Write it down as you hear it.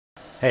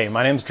Hey,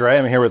 my name's Dray.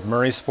 I'm here with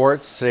Murray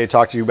Sports. Today to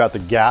talk to you about the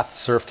Gath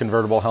Surf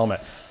Convertible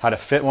Helmet, how to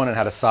fit one and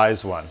how to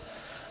size one.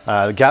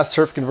 The Gath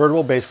Surf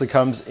Convertible basically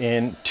comes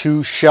in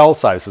two shell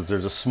sizes.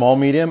 There's a small,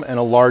 medium, and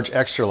a large,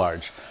 extra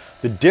large.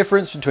 The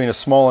difference between a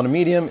small and a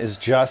medium is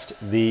just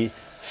the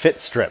fit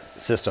strip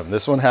system.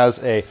 This one has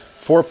a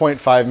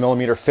 4.5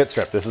 millimeter fit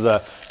strip. This is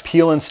a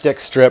peel and stick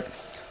strip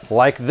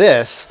like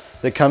this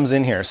that comes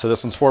in here. So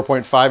this one's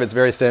 4.5, it's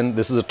very thin.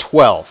 This is a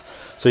 12.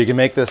 So you can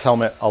make this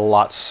helmet a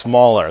lot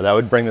smaller. That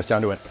would bring this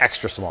down to an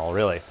extra small,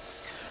 really.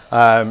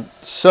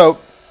 So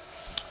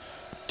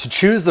to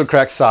choose the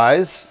correct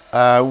size,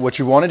 what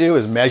you want to do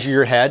is measure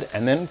your head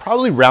and then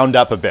probably round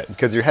up a bit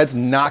because your head's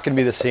not going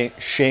to be the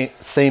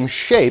same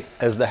shape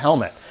as the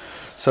helmet.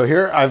 So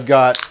here I've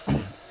got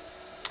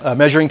a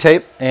measuring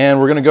tape, and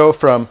we're going to go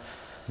from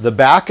the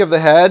back of the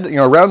head,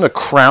 around the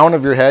crown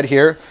of your head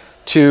here,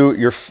 to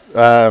your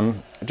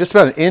just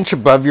about an inch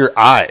above your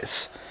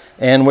eyes.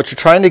 And what you're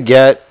trying to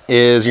get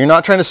is, you're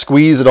not trying to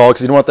squeeze at all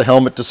because you don't want the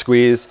helmet to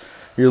squeeze.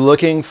 You're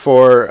looking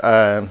for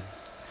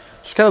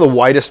just kind of the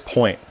widest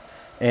point.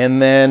 And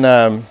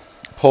then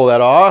pull that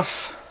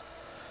off.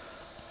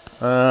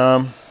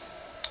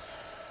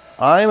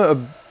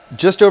 I'm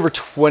just over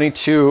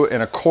 22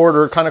 and a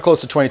quarter, kind of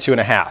close to 22 and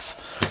a half.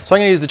 So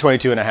I'm going to use the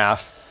 22 and a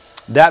half.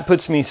 That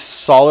puts me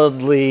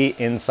solidly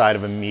inside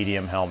of a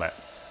medium helmet.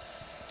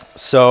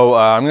 So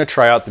I'm going to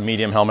try out the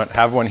medium helmet.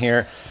 Have one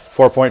here.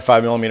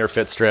 4.5 millimeter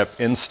fit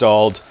strip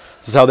installed.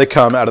 This is how they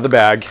come out of the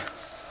bag.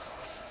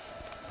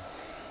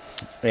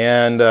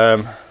 And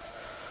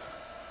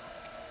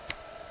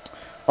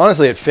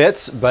honestly, it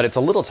fits, but it's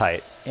a little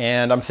tight.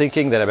 And I'm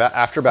thinking that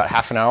after about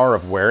half an hour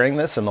of wearing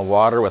this in the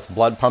water with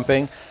blood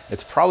pumping,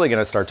 it's probably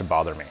going to start to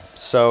bother me.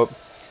 So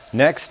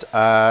next,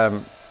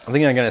 I'm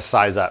thinking I'm going to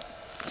size up.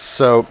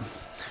 So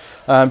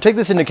take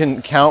this into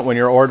account when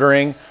you're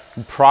ordering.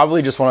 You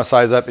probably just want to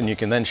size up, and you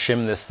can then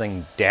shim this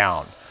thing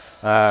down.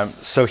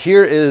 So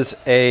here is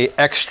a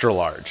extra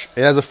large.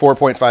 It has a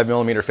 4.5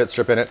 millimeter fit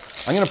strip in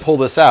it. I'm going to pull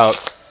this out,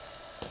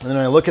 and then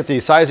when I look at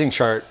the sizing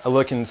chart, I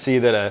look and see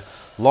that a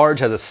large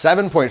has a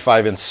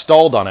 7.5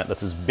 installed on it.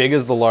 That's as big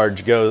as the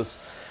large goes,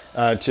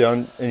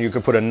 and you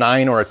can put a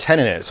 9 or a 10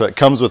 in it. So it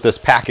comes with this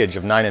package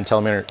of 9 and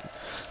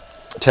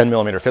 10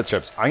 millimeter fit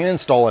strips. I'm going to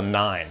install a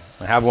 9.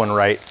 I have one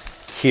right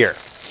here.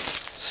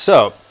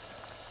 So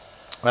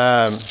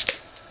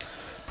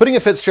putting a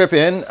fit strip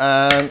in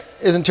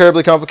isn't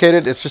terribly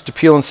complicated. It's just a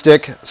peel and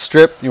stick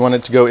strip. You want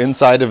it to go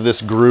inside of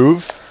this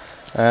groove.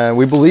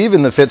 We believe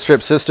in the fit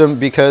strip system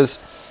because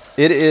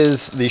it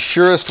is the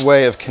surest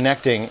way of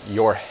connecting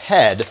your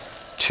head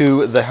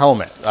to the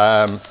helmet.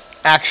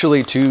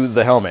 Actually to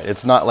the helmet.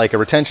 It's not like a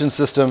retention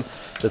system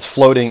that's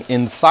floating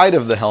inside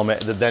of the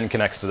helmet that then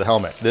connects to the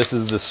helmet. This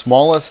is the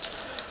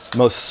smallest,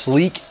 most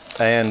sleek,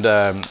 and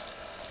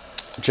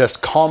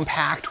just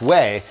compact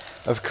way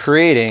of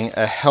creating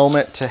a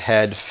helmet to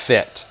head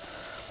fit.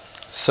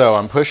 So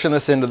I'm pushing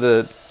this into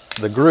the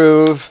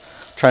groove,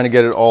 trying to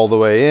get it all the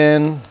way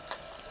in.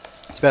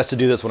 It's best to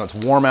do this when it's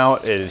warm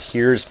out. It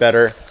adheres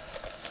better.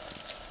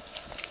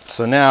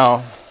 So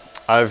now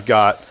I've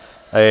got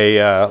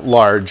a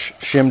large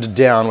shimmed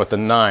down with the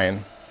 9.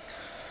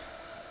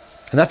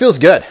 And that feels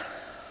good.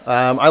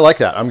 I like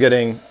that. I'm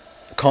getting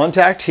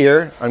contact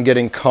here. I'm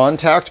getting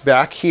contact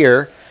back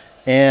here.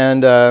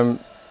 And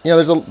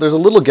there's a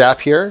little gap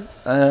here.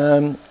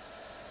 And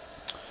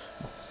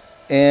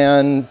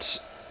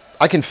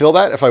I can fill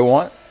that if I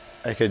want.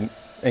 I could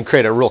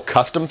create a real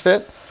custom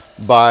fit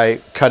by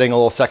cutting a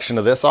little section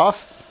of this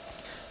off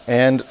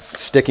and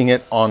sticking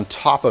it on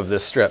top of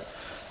this strip.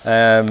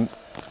 But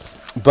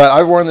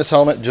I've worn this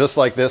helmet just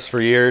like this for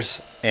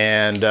years,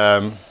 and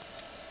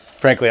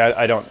frankly,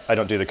 I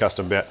don't do the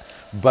custom bit.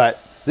 But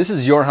this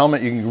is your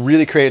helmet. You can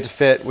really create it to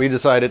fit. We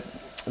decided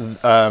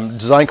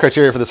design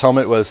criteria for this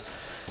helmet was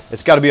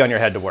it's got to be on your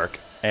head to work,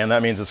 and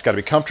that means it's got to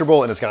be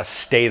comfortable and it's got to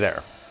stay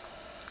there.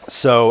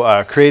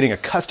 So creating a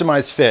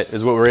customized fit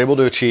is what we're able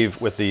to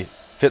achieve with the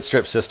fit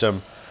strip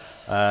system,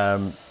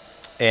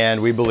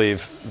 and we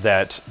believe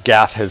that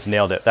Gath has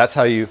nailed it. That's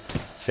how you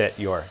fit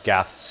your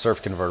Gath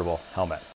Surf Convertible helmet.